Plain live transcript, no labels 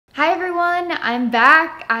I'm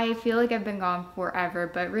back. I feel like I've been gone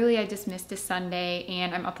forever, but really I just missed a Sunday,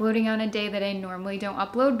 and I'm uploading on a day that I normally don't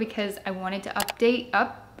upload because I wanted to update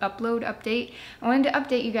I wanted to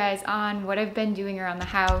update you guys on what I've been doing around the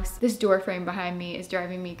house. This door frame behind me is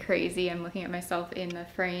driving me crazy. I'm looking at myself in the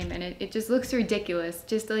frame and it just looks ridiculous.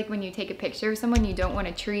 Just like when you take a picture of someone, you don't want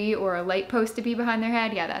a tree or a light post to be behind their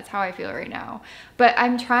head. Yeah, that's how I feel right now. But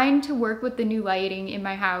I'm trying to work with the new lighting in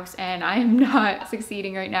my house and I am not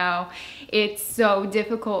succeeding right now. It's so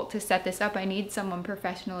difficult to set this up. I need someone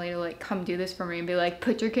professionally to like come do this for me and be like,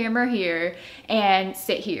 put your camera here and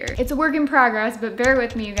sit here. It's a work in progress, but bear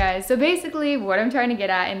with me, you guys. So basically what I'm trying to get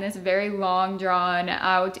at in this very long drawn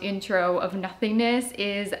out intro of nothingness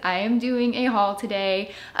is I am doing a haul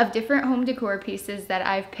today of different home decor pieces that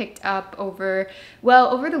I've picked up over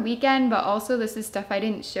the weekend, but also this is stuff I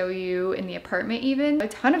didn't show you in the apartment even. A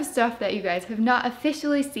ton of stuff that you guys have not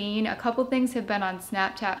officially seen. A couple things have been on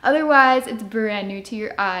Snapchat. Otherwise, it's brand new to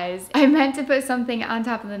your eyes. I meant to put something on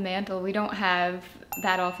top of the mantle. We don't have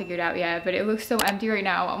that all figured out yet, but it looks so empty right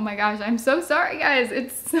now. Oh my gosh, I'm so sorry guys.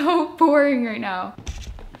 It's so boring right now.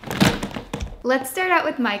 Let's start out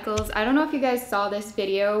with Michael's. I don't know if you guys saw this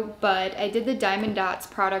video, but I did the Diamond Dotz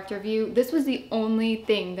product review. This was the only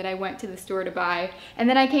thing that I went to the store to buy. And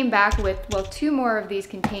then I came back with, well, 2 more of these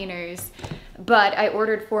containers, but I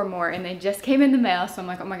ordered 4 more and they just came in the mail. So I'm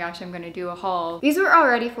like, oh my gosh, I'm gonna do a haul. These were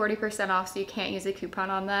already 40% off, so you can't use a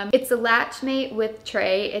coupon on them. It's a latch mate with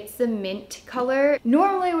tray. It's the mint color.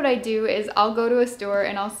 Normally what I do is I'll go to a store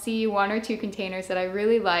and I'll see 1 or 2 containers that I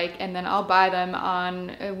really like, and then I'll buy them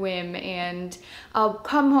on a whim, and I'll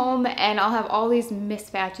come home and I'll have all these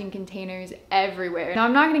mismatching containers everywhere. Now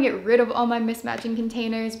I'm not gonna get rid of all my mismatching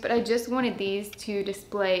containers, but I just wanted these to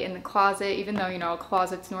display in the closet, even though, you know, a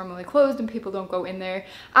closet's normally closed and people don't go in there.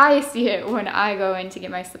 I see it when I go in to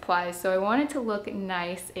get my supplies, so I want it to look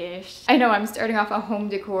nice-ish. I know I'm starting off a home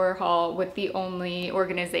decor haul with the only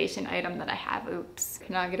organization item that I have. Oops,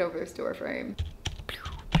 cannot get over this door frame.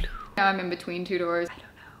 Now I'm in between 2 doors. I don't know.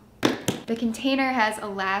 The container has a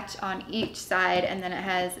latch on each side, and then it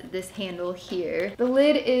has this handle here. The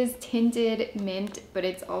lid is tinted mint, but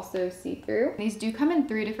it's also see-through. These do come in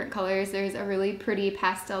 3 different colors. There's a really pretty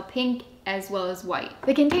pastel pink as well as white.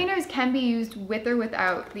 The containers can be used with or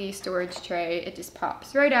without the storage tray. It just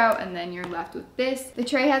pops right out and then you're left with this. The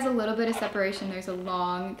tray has a little bit of separation. There's a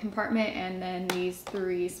long compartment and then these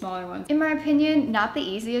 3 smaller ones. In my opinion, not the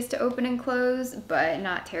easiest to open and close, but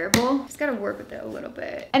not terrible. Just gotta work with it a little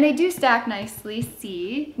bit. And they do stack nicely,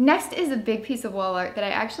 see? Next is a big piece of wall art that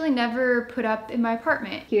I actually never put up in my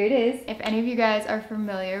apartment. Here it is. If any of you guys are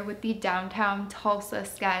familiar with the downtown Tulsa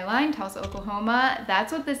skyline, Tulsa, Oklahoma,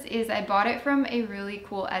 that's what this is. I bought it from a really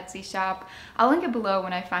cool Etsy shop. I'll link it below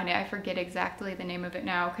when I find it. I forget exactly the name of it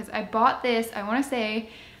now because I bought this, I want to say,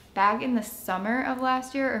 back in the summer of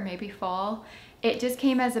last year or maybe fall. It just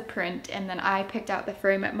came as a print, and then I picked out the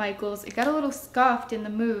frame at Michael's. It got a little scuffed in the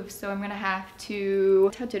move, so I'm gonna have to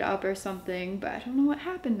touch it up or something, but I don't know what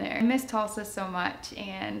happened there. I miss Tulsa so much,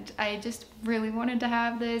 and I just really wanted to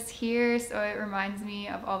have this here, so it reminds me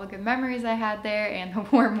of all the good memories I had there and the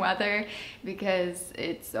warm weather, because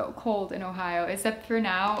it's so cold in Ohio. Except for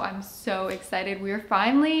now, I'm so excited. We are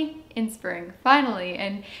finally in spring, finally,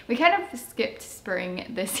 and we kind of skipped spring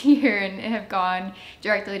this year and have gone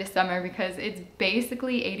directly to summer because it's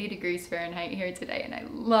basically 80 degrees Fahrenheit here today, and I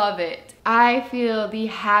love it. I feel the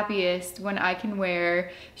happiest when I can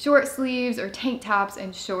wear short sleeves or tank tops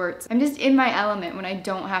and shorts. I'm just in my element when I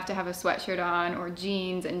don't have to have a sweatshirt on or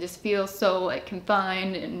jeans and just feel so like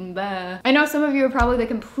confined and blah. I know some of you are probably the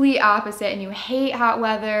complete opposite and you hate hot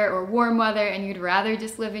weather or warm weather and you'd rather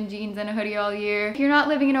just live in jeans and a hoodie all year. If you're not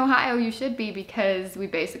living in Ohio, you should be, because we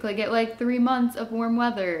basically get like 3 months of warm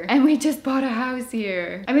weather and we just bought a house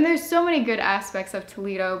here. I mean, there's so many good aspects of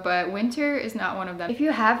Toledo, but winter is not one of them. If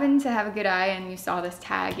you happen to have a good eye and you saw this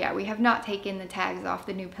tag, yeah, we have not taken the tags off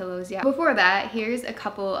the new pillows yet. Before that, here's a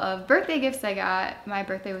couple of birthday gifts I got. My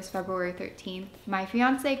birthday was February 13th. My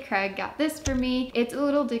fiance Craig got this for me. It's a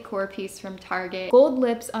little decor piece from Target. Gold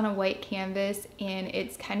lips on a white canvas, and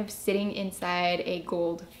it's kind of sitting inside a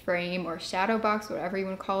gold frame or shadow box, whatever you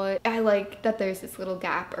want to call it. I like that there's this little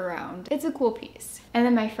gap around. It's a cool piece. And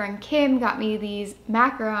then my friend Kim got me these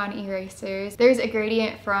macaron erasers. There's a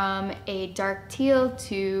gradient from a dark teal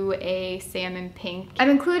to a salmon pink. I'm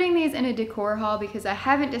including these in a decor haul because I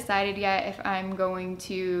haven't decided yet if I'm going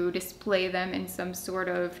to display them in some sort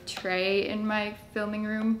of tray in my filming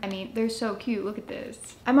room. I mean, they're so cute. Look at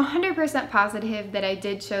this. I'm 100% positive that I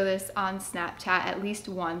did show this on Snapchat at least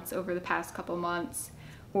once over the past couple months.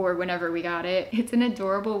 or whenever we got it. It's an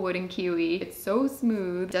adorable wooden kiwi. It's so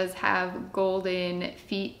smooth. It does have golden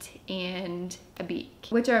feet and a beak,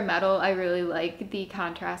 which are metal. I really like the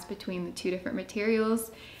contrast between the two different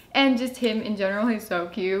materials. And just him in general, he's so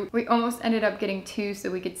cute. We almost ended up getting two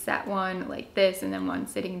so we could set one like this and then one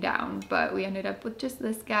sitting down, but we ended up with just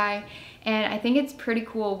this guy. And I think it's pretty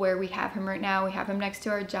cool where we have him right now. We have him next to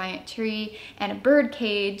our giant tree and a bird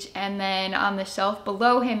cage, and then on the shelf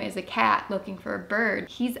below him is a cat looking for a bird.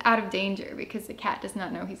 He's out of danger because the cat does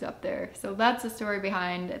not know he's up there. So that's the story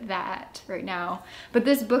behind that right now. But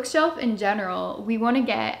this bookshelf in general, we want to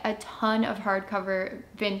get a ton of hardcover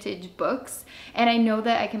vintage books, and I know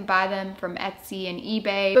that I can buy them from Etsy and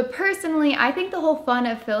eBay. But personally, I think the whole fun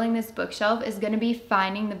of filling this bookshelf is going to be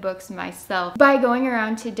finding the books myself by going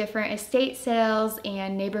around to different estate sales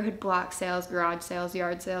and neighborhood block sales, garage sales,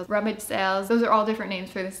 yard sales, rummage sales. Those are all different names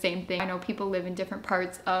for the same thing. I know people live in different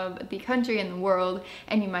parts of the country and the world,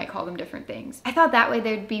 and you might call them different things. I thought that way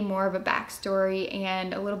there'd be more of a backstory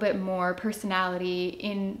and a little bit more personality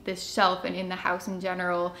in this shelf and in the house in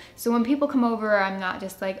general. So when people come over, I'm not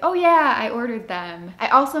just like, oh yeah, I ordered them. I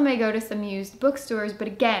also may go to some used bookstores, but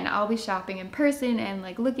again, I'll be shopping in person and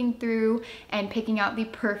like looking through and picking out the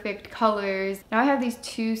perfect colors. Now I have these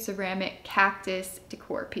two ceramic cactus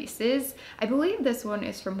decor pieces. I believe this one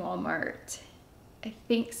is from Walmart. I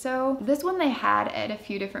think so. This one they had at a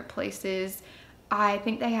few different places. I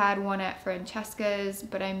think they had one at Francesca's,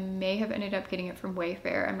 but I may have ended up getting it from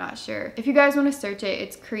Wayfair. I'm not sure. If you guys want to search it,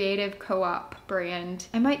 it's Creative Co-op brand.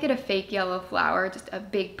 I might get a fake yellow flower, just a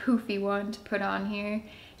big poofy one to put on here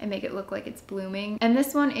and make it look like it's blooming. And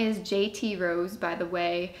this one is JT Rose, by the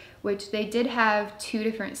way, which they did have two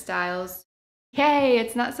different styles. Yay,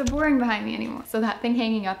 it's not so boring behind me anymore. So that thing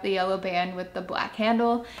hanging up, the yellow band with the black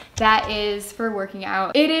handle, that is for working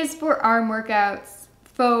out. It is for arm workouts,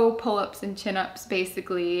 faux pull-ups and chin-ups,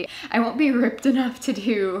 basically. I won't be ripped enough to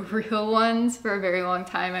do real ones for a very long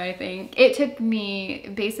time, I think. It took me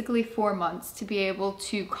basically 4 months to be able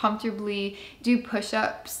to comfortably do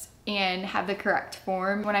push-ups and have the correct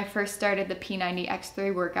form. When I first started the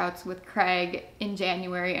P90X3 workouts with Craig in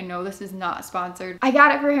January, I know this is not sponsored, I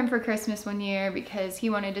got it for him for Christmas one year because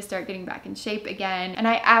he wanted to start getting back in shape again, and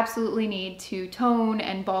I absolutely need to tone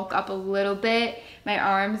and bulk up a little bit. My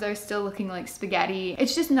arms are still looking like spaghetti.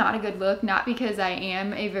 It's just not a good look, not because I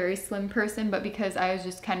am a very slim person, but because I was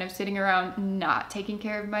just kind of sitting around not taking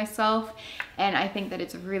care of myself, and I think that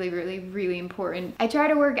it's really, really, really important. I try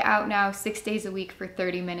to work out now 6 days a week for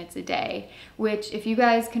 30 minutes a day, which if you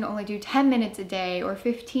guys can only do 10 minutes a day or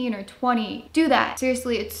 15 or 20, do that.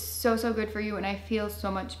 Seriously, it's so, so good for you, and I feel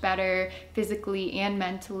so much better physically and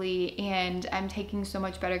mentally, and I'm taking so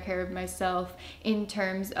much better care of myself in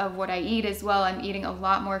terms of what I eat as well. I'm eating a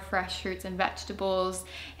lot more fresh fruits and vegetables,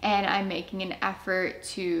 and I'm making an effort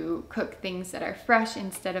to cook things that are fresh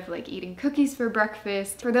instead of like eating cookies for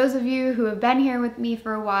breakfast. For those of you who have been here with me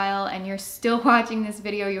for a while and you're still watching this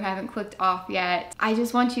video, you haven't clicked off yet, I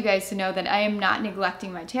just want you guys to know that I am not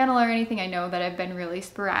neglecting my channel or anything. I know that I've been really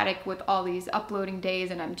sporadic with all these uploading days,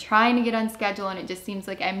 and I'm trying to get on schedule, and it just seems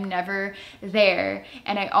like I'm never there,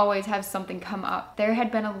 and I always have something come up. There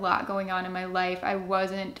had been a lot going on in my life. I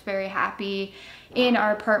wasn't very happy in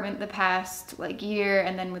our apartment the past like year,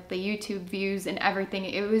 and then with the YouTube views and everything,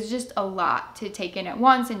 it was just a lot to take in at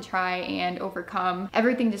once and try and overcome.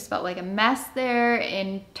 Everything just felt like a mess there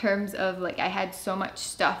in terms of like I had so much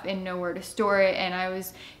stuff and nowhere to store it, and I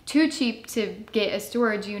was too cheap to get a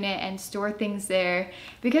storage unit and store things there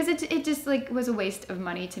because it just like was a waste of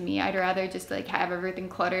money to me. I'd rather just like have everything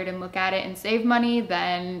cluttered and look at it and save money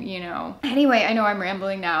than, you know. Anyway, I know I'm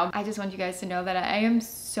rambling now. I just want you guys to know that I am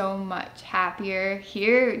so much happier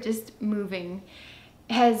here. Just moving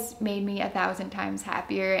has made me 1,000 times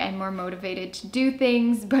happier and more motivated to do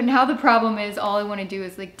things. But now the problem is all I want to do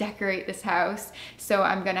is like decorate this house, so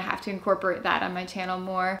I'm gonna have to incorporate that on my channel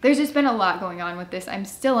more. There's just been a lot going on with this. I'm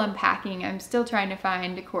still unpacking, I'm still trying to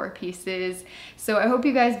find decor pieces, so I hope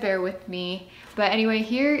you guys bear with me. But anyway,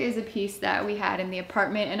 here is a piece that we had in the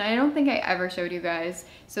apartment, and I don't think I ever showed you guys.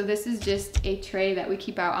 So this is just a tray that we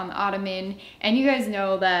keep out on the ottoman, and you guys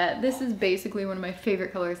know that this is basically one of my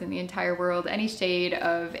favorite colors in the entire world. Any shade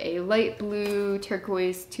of a light blue,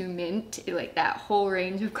 turquoise to mint, like that whole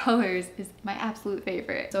range of colors is my absolute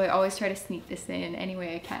favorite. So I always try to sneak this in any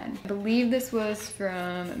way I can. I believe this was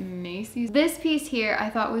from Macy's. This piece here I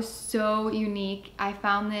thought was so unique. I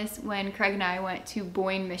found this when Craig and I went to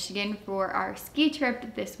Boyne, Michigan for our ski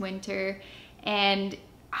trip this winter, and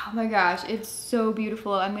Oh my gosh, it's so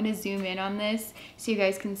beautiful. I'm gonna zoom in on this so you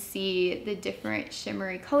guys can see the different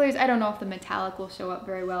shimmery colors. I don't know if the metallic will show up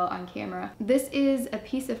very well on camera. This is a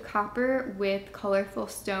piece of copper with colorful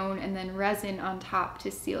stone and then resin on top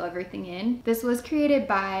to seal everything in. This was created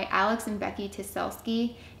by Alex and Becky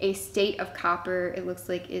Teselski. A State of Copper, it looks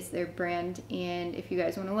like, is their brand, and if you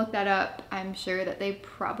guys want to look that up, I'm sure that they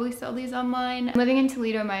probably sell these online. Living in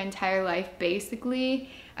Toledo my entire life, basically,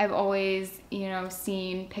 I've always, you know,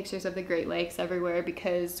 seen pictures of the Great Lakes everywhere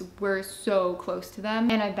because we're so close to them.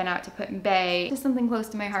 And I've been out to Put-in Bay, just something close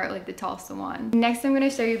to my heart like the Tulsa one. Next, I'm gonna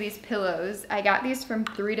show you these pillows. I got these from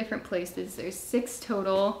 3 different places. There's 6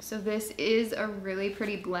 total. So this is a really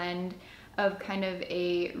pretty blend of kind of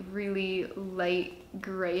a really light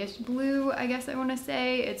grayish blue, I guess I want to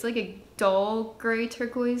say. It's like a dull gray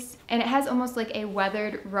turquoise, and it has almost like a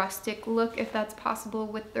weathered rustic look, if that's possible,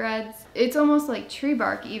 with threads. It's almost like tree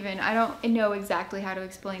bark even. I don't know exactly how to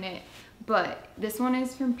explain it, but this one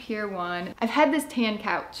is from Pier 1. I've had this tan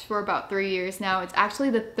couch for about 3 years now. It's actually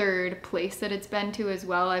the 3rd place that it's been to as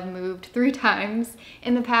well. I've moved 3 times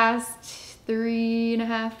in the past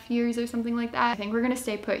 3.5 years or something like that. I think we're gonna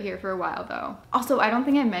stay put here for a while though. Also, I don't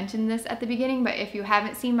think I mentioned this at the beginning, but if you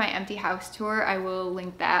haven't seen my empty house tour, I will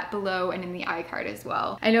link that below and in the iCard as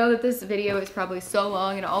well. I know that this video is probably so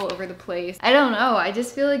long and all over the place. I don't know, I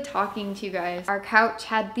just feel like talking to you guys. Our couch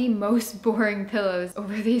had the most boring pillows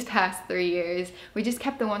over these past 3 years. We just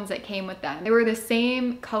kept the ones that came with them. They were the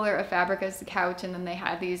same color of fabric as the couch, and then they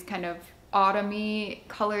had these kind of autumny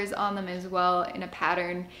colors on them as well in a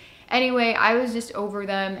pattern. Anyway, I was just over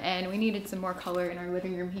them and we needed some more color in our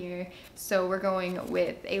living room here. So we're going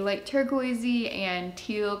with a light turquoisey and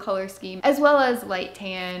teal color scheme, as well as light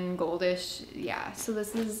tan, goldish. Yeah, so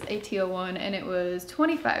this is a teal one and it was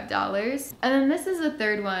 $25. And then this is the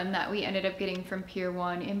 3rd one that we ended up getting from Pier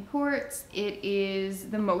 1 Imports. It is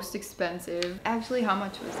the most expensive. Actually, how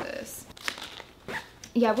much was this?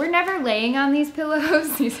 Yeah, we're never laying on these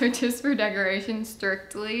pillows. These are just for decoration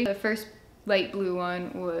strictly. The first light blue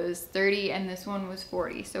one was $30 and this one was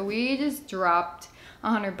 $40. So we just dropped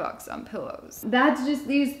 $100 on pillows. That's just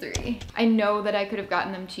these 3. I know that I could have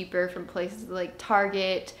gotten them cheaper from places like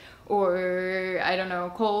Target or, I don't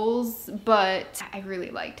know, Kohl's, but I really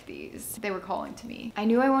liked these. They were calling to me. I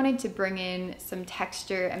knew I wanted to bring in some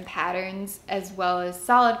texture and patterns as well as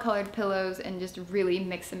solid colored pillows and just really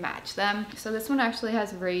mix and match them. So this one actually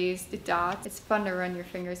has raised dots. It's fun to run your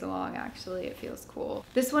fingers along, actually. It feels cool.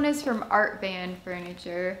 This one is from Art Van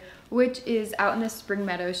Furniture, which is out in the Spring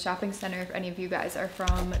Meadows Shopping Center if any of you guys are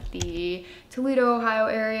from the Toledo, Ohio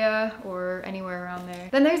area or anywhere around there.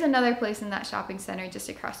 Then there's another place in that shopping center just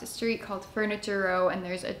across the street called Furniture Row, and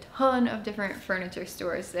there's a ton of different furniture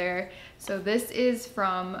stores there. So this is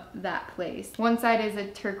from that place. One side is a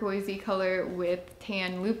turquoisey color with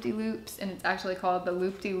tan loop-de-loops, and it's actually called the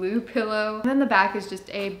loop-de-loop pillow. And then the back is just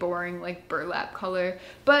a boring like burlap color,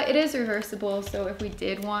 but it is reversible, so if we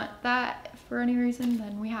did want that for any reason,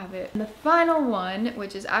 then we have it. And the final one,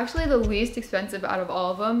 which is actually the least expensive out of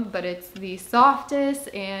all of them, but it's the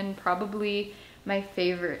softest and probably my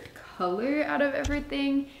favorite color out of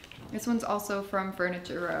everything. This one's also from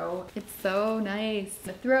Furniture Row. It's so nice.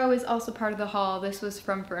 The throw is also part of the haul. This was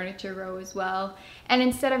from Furniture Row as well. And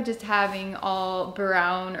instead of just having all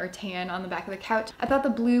brown or tan on the back of the couch, I thought the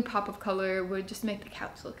blue pop of color would just make the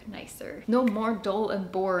couch look nicer. No more dull and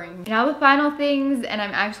boring. Now the final things, and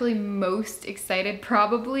I'm actually most excited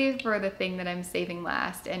probably for the thing that I'm saving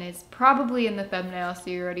last, and it's probably in the thumbnail, so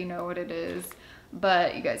you already know what it is,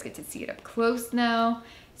 but you guys get to see it up close now.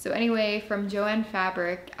 So anyway, from JoAnn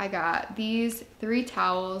Fabric, I got these 3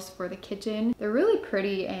 towels for the kitchen. They're really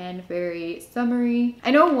pretty and very summery. I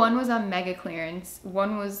know one was on mega clearance.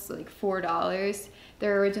 One was like $4.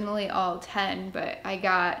 They're originally all $10, but I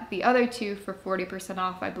got the other 2 for 40%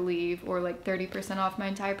 off, I believe, or like 30% off my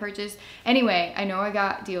entire purchase. Anyway, I know I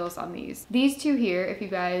got deals on these. These 2 here, if you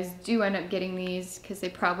guys do end up getting these, because they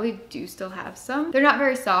probably do still have some. They're not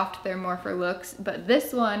very soft, they're more for looks, but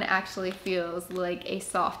this one actually feels like a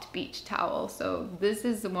soft beach towel. So this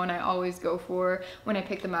is the one I always go for when I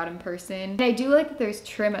pick them out in person. And I do like that there's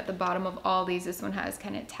trim at the bottom of all these. This one has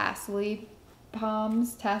kind of tassel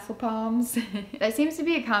palms. That seems to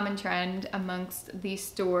be a common trend amongst the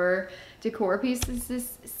store decor pieces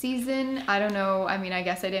this season. I don't know, I mean, I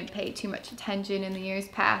guess I didn't pay too much attention in the years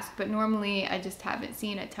past, but normally I just haven't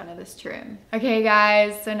seen a ton of this trim. Okay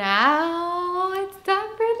guys, so now it's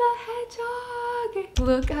time for the hedgehog.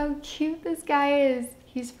 Look how cute this guy is.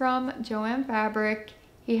 He's from JoAnn Fabric.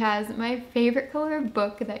 He has my favorite color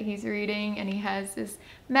book that he's reading, and he has this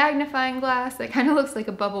magnifying glass that kind of looks like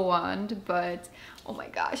a bubble wand, but oh my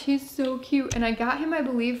gosh, he's so cute. And I got him, I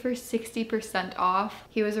believe, for 60% off.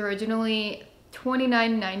 He was originally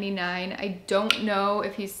 $29.99. I don't know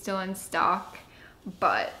if he's still in stock,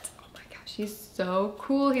 but oh my gosh, he's so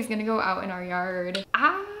cool. He's gonna go out in our yard.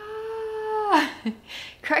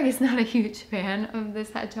 Craig is not a huge fan of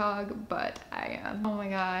this hedgehog, but I am. Oh my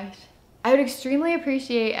gosh. I would extremely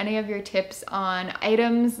appreciate any of your tips on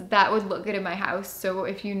items that would look good in my house. So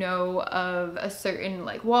if you know of a certain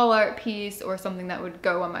like wall art piece or something that would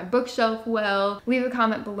go on my bookshelf well, leave a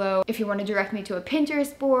comment below. If you want to direct me to a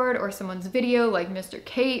Pinterest board or someone's video like Mr.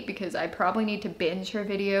 Kate, because I probably need to binge her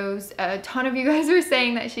videos. A ton of you guys were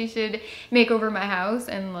saying that she should make over my house,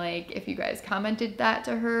 and like if you guys commented that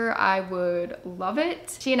to her, I would love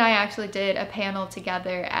it. She and I actually did a panel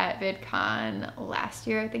together at VidCon last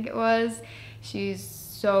year, I think it was. She's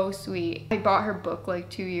so sweet. I bought her book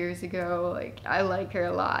like 2 years ago. Like, I like her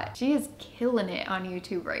a lot. She is killing it on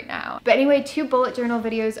YouTube right now. But anyway, 2 bullet journal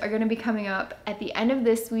videos are gonna be coming up at the end of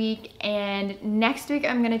this week, and next week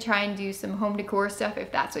I'm gonna try and do some home decor stuff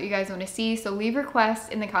if that's what you guys wanna see. So leave requests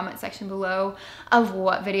in the comment section below of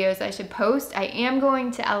what videos I should post. I am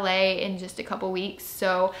going to LA in just a couple weeks,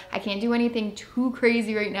 so I can't do anything too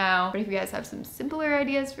crazy right now. But if you guys have some simpler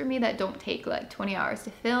ideas for me that don't take like 20 hours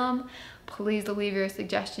to film, please leave your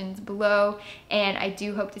suggestions below, and I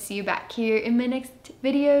do hope to see you back here in my next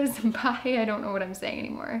videos. Bye. I don't know what I'm saying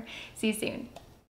anymore. See you soon.